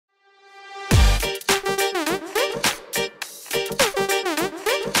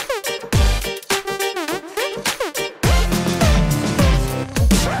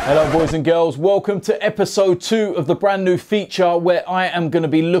Hi boys and girls, welcome to episode 2 of the brand new feature where I am going to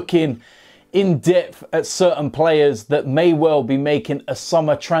be looking in depth at certain players that may well be making a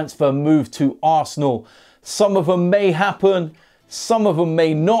summer transfer move to Arsenal. Some of them may happen, some of them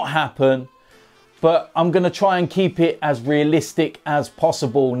may not happen, but I'm going to try and keep it as realistic as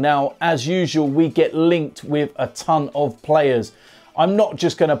possible. Now, as usual, we get linked with a ton of players. I'm not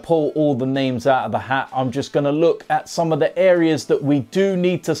just going to pull all the names out of the hat. I'm just going to look at some of the areas that we do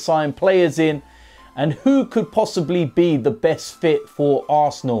need to sign players in and who could possibly be the best fit for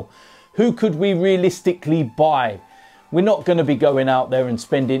Arsenal. Who could we realistically buy? We're not going to be going out there and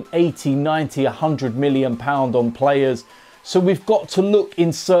spending 80, 90, 100 million pound on players. So we've got to look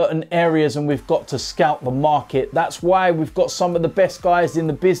in certain areas and we've got to scout the market. That's why we've got some of the best guys in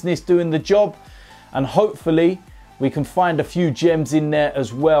the business doing the job. And hopefully we can find a few gems in there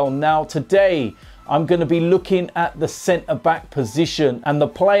as well. Now today I'm going to be looking at the centre-back position, and the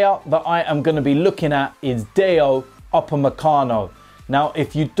player that I am going to be looking at is Dayot Upamecano. Now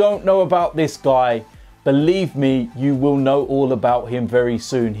if you don't know about this guy, believe me, you will know all about him very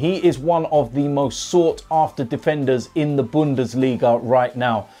soon. He is one of the most sought after defenders in the Bundesliga right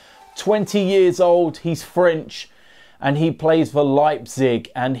now. 20 years old, he's French, and he plays for Leipzig,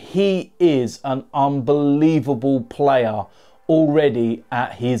 and he is an unbelievable player already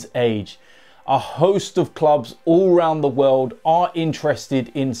at his age. A host of clubs all around the world are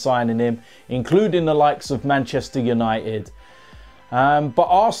interested in signing him, including the likes of Manchester United. But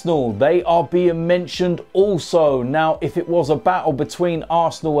Arsenal, they are being mentioned also. Now, if it was a battle between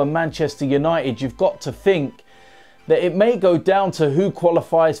Arsenal and Manchester United, you've got to think that it may go down to who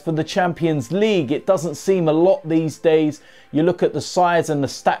qualifies for the Champions League. It doesn't seem a lot these days. You look at the size and the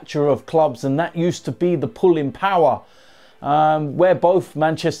stature of clubs, and that used to be the pulling power where both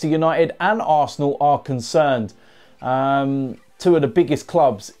Manchester United and Arsenal are concerned. Two of the biggest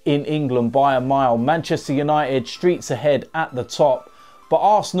clubs in England by a mile. Manchester United streets ahead at the top, but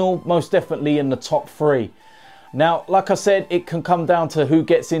Arsenal most definitely in the top 3. Now, like I said, it can come down to who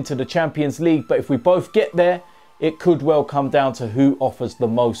gets into the Champions League, but if we both get there, it could well come down to who offers the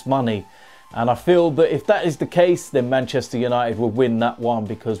most money. And I feel that if that is the case, then Manchester United will win that one,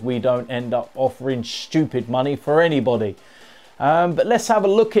 because we don't end up offering stupid money for anybody. But let's have a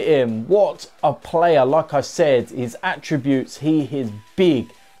look at him. What a player. Like I said, his attributes, he is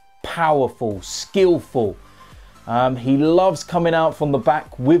big, powerful, skillful. He loves coming out from the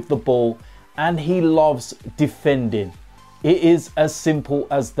back with the ball, and he loves defending. It is as simple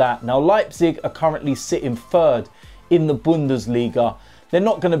as that. Now, Leipzig are currently sitting 3rd in the Bundesliga. They're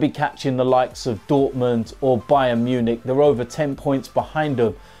not going to be catching the likes of Dortmund or Bayern Munich. They're over 10 points behind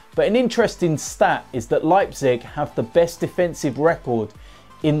them. But an interesting stat is that Leipzig have the best defensive record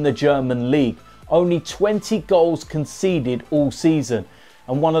in the German league. Only 20 goals conceded all season.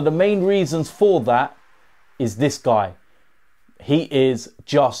 And one of the main reasons for that is this guy. He is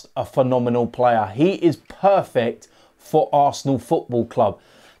just a phenomenal player. He is perfect for Arsenal Football Club.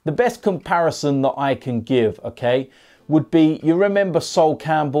 The best comparison that I can give, okay, would be, you remember Sol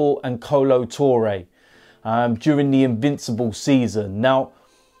Campbell and Kolo Touré during the Invincible season. Now,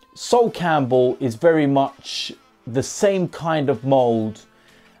 Sol Campbell is very much the same kind of mould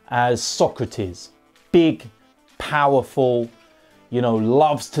as Sokratis. Big, powerful, you know,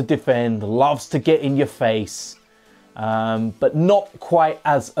 loves to defend, loves to get in your face, but not quite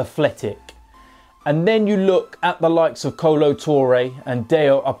as athletic. And then you look at the likes of Kolo Touré and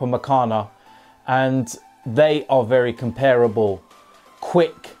Dayot Upamecano, and they are very comparable.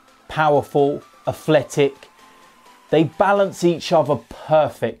 Quick, powerful, athletic. They balance each other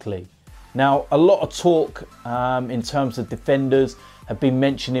perfectly. Now, a lot of talk in terms of defenders have been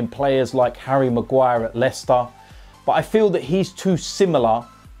mentioning players like Harry Maguire at Leicester, but I feel that he's too similar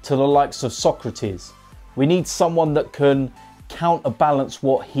to the likes of Sokratis. We need someone that can counterbalance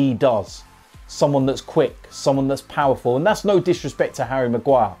what he does. Someone that's quick, someone that's powerful. And that's no disrespect to Harry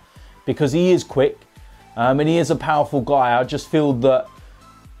Maguire, because he is quick and he is a powerful guy. I just feel that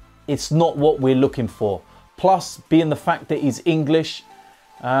it's not what we're looking for. Plus, being the fact that he's English,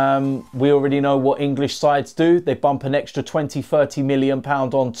 we already know what English sides do. They bump an extra 20, 30 million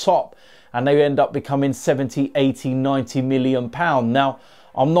pound on top, and they end up becoming 70, 80, 90 million pound. Now,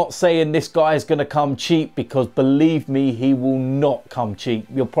 I'm not saying this guy is going to come cheap, because believe me, he will not come cheap.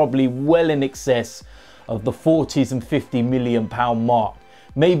 You're probably well in excess of the 40s and 50 million pound mark.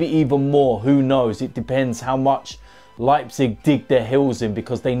 Maybe even more, who knows? It depends how much Leipzig dig their heels in,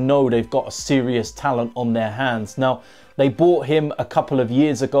 because they know they've got a serious talent on their hands. Now, they bought him a couple of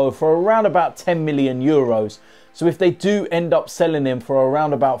years ago for around about 10 million euros. So if they do end up selling him for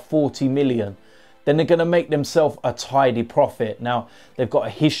around about 40 million, then they're going to make themselves a tidy profit. Now, they've got a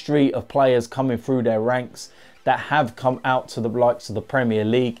history of players coming through their ranks that have come out to the likes of the Premier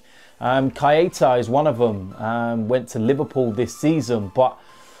League. Keita is one of them, went to Liverpool this season, but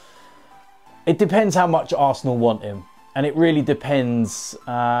it depends how much Arsenal want him. And it really depends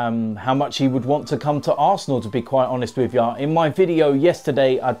how much he would want to come to Arsenal, to be quite honest with you. In my video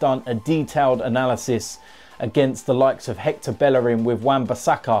yesterday, I've done a detailed analysis against the likes of Hector Bellerin with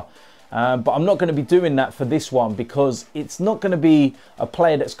Wan-Bissaka. But I'm not going to be doing that for this one, because it's not going to be a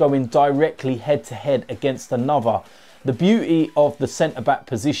player that's going directly head to head against another. The beauty of the centre-back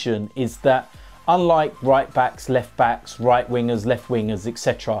position is that, unlike right backs, left backs, right wingers, left wingers,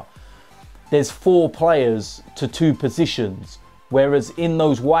 etc., there's 4 players to 2 positions, whereas in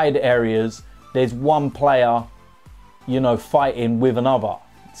those wide areas, there's 1 player, you know, fighting with another.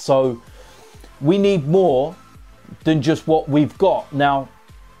 So we need more than just what we've got. Now,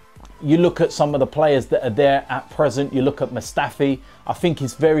 you look at some of the players that are there at present. You look at Mustafi. I think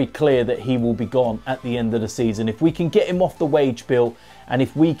it's very clear that he will be gone at the end of the season. If we can get him off the wage bill, and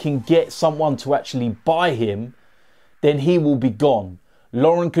if we can get someone to actually buy him, then he will be gone.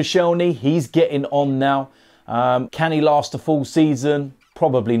 Koscielny, he's getting on now. Can he last a full season?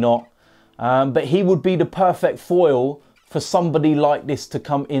 Probably not. But he would be the perfect foil for somebody like this to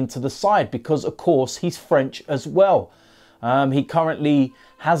come into the side, because, of course, he's French as well. He currently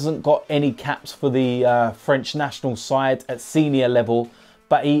hasn't got any caps for the French national side at senior level,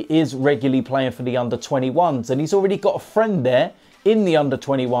 but he is regularly playing for the under-21s, and he's already got a friend there in the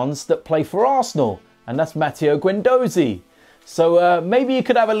under-21s that play for Arsenal, and that's Matteo Guendouzi. So maybe you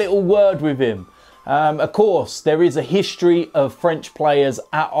could have a little word with him. Of course, there is a history of French players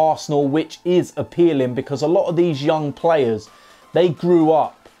at Arsenal which is appealing, because a lot of these young players, they grew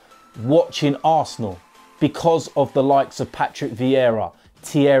up watching Arsenal because of the likes of Patrick Vieira,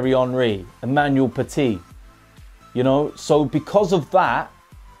 Thierry Henry, Emmanuel Petit. You know, so because of that,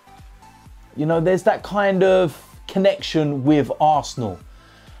 you know, there's that kind of connection with Arsenal.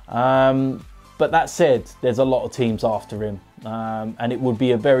 But that said, there's a lot of teams after him. And it would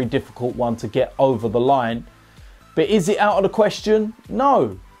be a very difficult one to get over the line. But is it out of the question?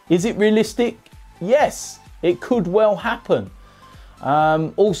 No. Is it realistic? Yes, it could well happen.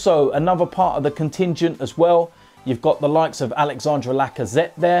 Also, another part of the contingent as well, you've got the likes of Alexandre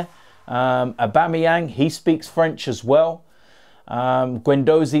Lacazette there. Aubameyang, he speaks French as well.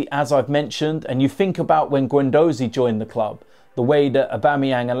 Guendouzi, as I've mentioned. And you think about when Guendouzi joined the club, the way that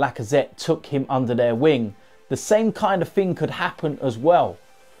Aubameyang and Lacazette took him under their wing. The same kind of thing could happen as well.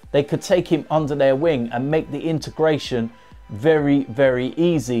 They could take him under their wing and make the integration very, very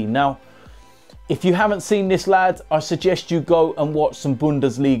easy. Now, if you haven't seen this lad, I suggest you go and watch some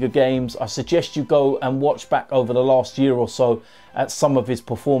Bundesliga games. I suggest you go and watch back over the last year or so at some of his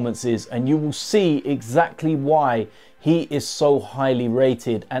performances, and you will see exactly why he is so highly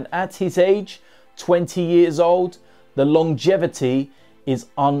rated. And at his age, 20 years old, the longevity is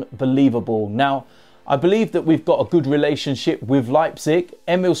unbelievable. Now, I believe that we've got a good relationship with Leipzig.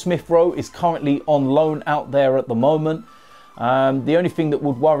 Emil Smith-Rowe is currently on loan out there at the moment. The only thing that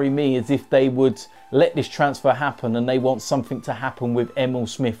would worry me is if they would let this transfer happen and they want something to happen with Emil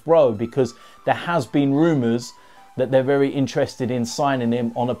Smith-Rowe, because there has been rumours that they're very interested in signing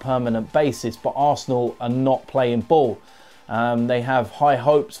him on a permanent basis, but Arsenal are not playing ball. They have high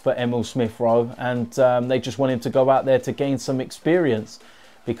hopes for Emil Smith-Rowe, and they just want him to go out there to gain some experience.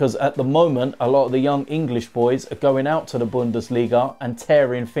 Because at the moment, a lot of the young English boys are going out to the Bundesliga and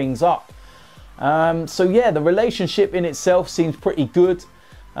tearing things up. So yeah, the relationship in itself seems pretty good.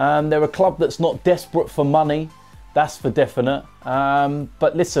 They're a club that's not desperate for money, that's for definite.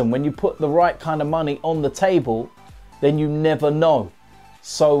 But listen, when you put the right kind of money on the table, then you never know.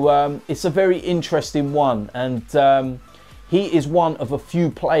 So it's a very interesting one. And he is one of a few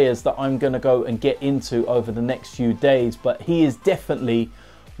players that I'm going to go and get into over the next few days. But he is definitely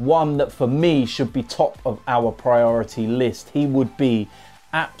one that for me should be top of our priority list. He would be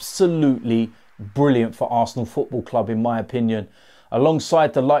absolutely brilliant for Arsenal Football Club, in my opinion.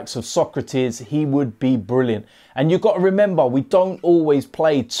 Alongside the likes of Sokratis, he would be brilliant. And you've got to remember, we don't always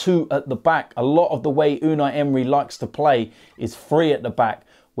play 2 at the back. A lot of the way Unai Emery likes to play is 3 at the back.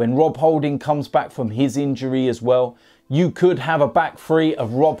 When Rob Holding comes back from his injury as well, you could have a back 3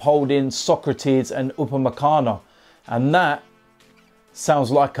 of Rob Holding, Sokratis and Upamecano. And that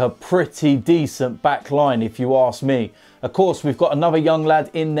sounds like a pretty decent back line, if you ask me. Of course, we've got another young lad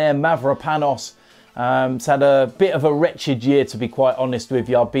in there, Mavropanos. He's had a bit of a wretched year, to be quite honest with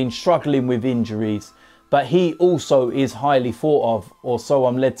you. I've been struggling with injuries, but he also is highly thought of, or so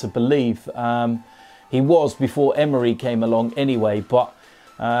I'm led to believe. He was before Emery came along anyway, but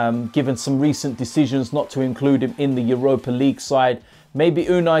given some recent decisions not to include him in the Europa League side. Maybe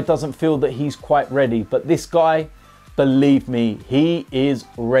Unai doesn't feel that he's quite ready, but this guy, believe me, he is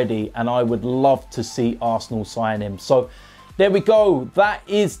ready, and I would love to see Arsenal sign him. So there we go. That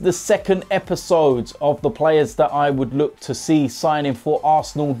is the second episode of the players that I would look to see signing for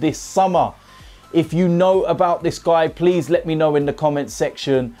Arsenal this summer. If you know about this guy, please let me know in the comments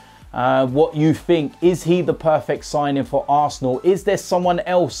section what you think. Is he the perfect signing for Arsenal? Is there someone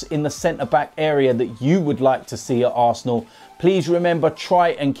else in the centre-back area that you would like to see at Arsenal? Please remember, try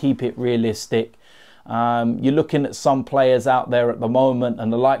and keep it realistic. You're looking at some players out there at the moment,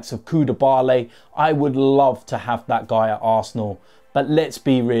 and the likes of Koulibaly. I would love to have that guy at Arsenal, but let's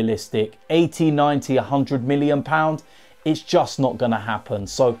be realistic. 80, 90, 100 million pounds, it's just not going to happen.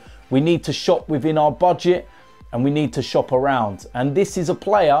 So we need to shop within our budget, and we need to shop around. And this is a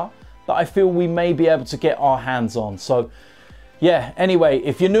player that I feel we may be able to get our hands on. So yeah, anyway,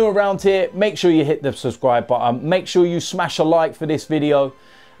 if you're new around here, make sure you hit the subscribe button. Make sure you smash a like for this video.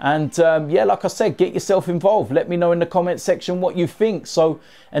 And yeah, like I said, get yourself involved. Let me know in the comment section what you think. So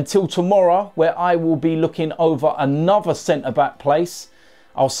until tomorrow, where I will be looking over another centre-back place,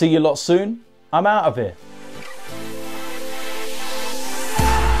 I'll see you lot soon. I'm out of here.